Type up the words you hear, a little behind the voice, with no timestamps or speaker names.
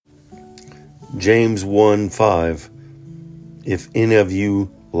James 1:5, if any of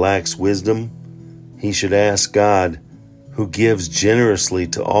you lacks wisdom, he should ask God, who gives generously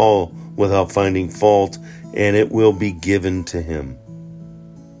to all without finding fault, and it will be given to him.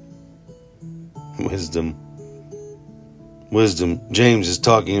 Wisdom. James is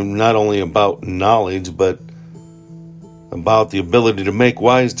talking not only about knowledge, but about the ability to make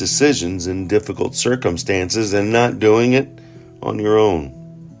wise decisions in difficult circumstances and not doing it on your own.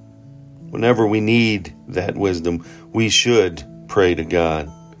 Whenever we need that wisdom, we should pray to God,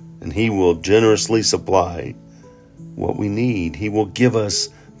 and He will generously supply what we need. He will give us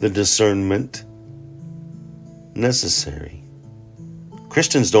the discernment necessary.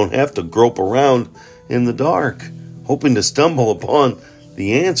 Christians don't have to grope around in the dark, hoping to stumble upon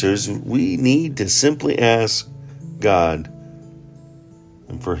the answers. We need to simply ask God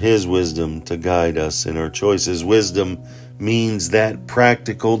and for His wisdom to guide us in our choices. Wisdom means that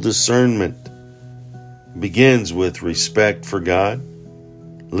practical discernment begins with respect for God,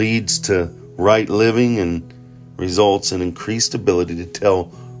 leads to right living, and results in increased ability to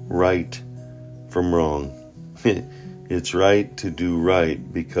tell right from wrong. It's right to do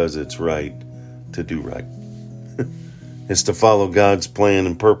right because it's right to do right. It's to follow God's plan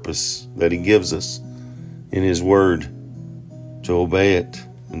and purpose that He gives us in His Word, to obey it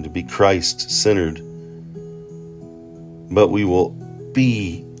and to be Christ-centered. But we will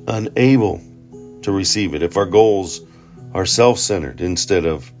be unable to receive it if our goals are self-centered instead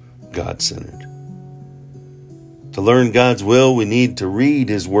of God-centered. To learn God's will, we need to read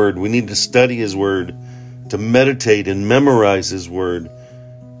His Word. We need to study His Word, to meditate and memorize His Word,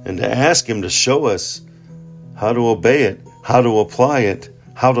 and to ask Him to show us how to obey it, how to apply it,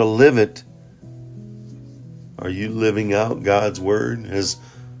 how to live it. Are you living out God's Word? Has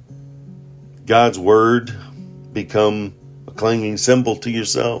God's Word become a clanging cymbal to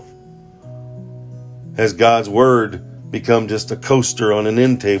yourself? Has God's Word become just a coaster on an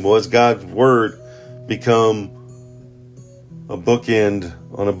end table? Has God's Word become a bookend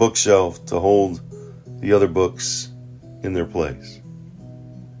on a bookshelf to hold the other books in their place?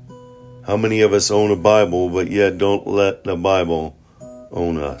 How many of us own a Bible, but yet don't let the Bible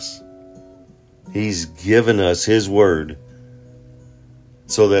own us? He's given us His Word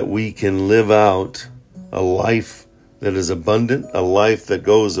so that we can live out a life that is abundant, a life that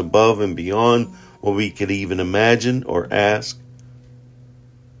goes above and beyond what we could even imagine or ask.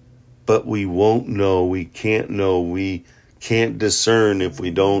 But we won't know, we can't discern if we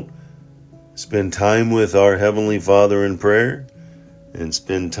don't spend time with our Heavenly Father in prayer and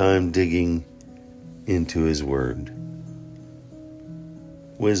spend time digging into His Word.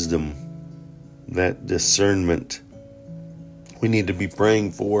 Wisdom, that discernment. We need to be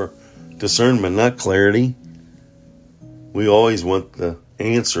praying for discernment, not clarity. We always want the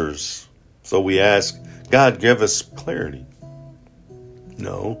answers, so we ask, God, give us clarity.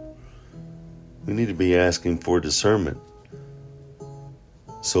 No, we need to be asking for discernment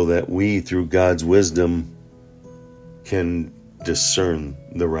so that we, through God's wisdom, can discern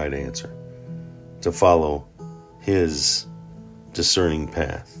the right answer, to follow His discerning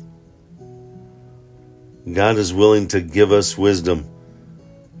path. God is willing to give us wisdom,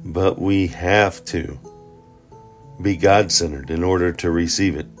 but we have to be God-centered in order to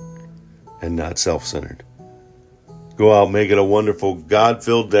receive it and not self-centered. Go out, make it a wonderful,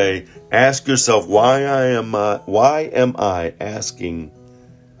 God-filled day. Ask yourself, why am I asking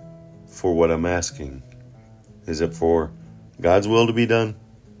for what I'm asking? Is it for God's will to be done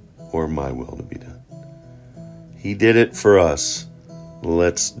or my will to be done? He did it for us.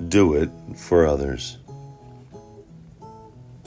 Let's do it for others.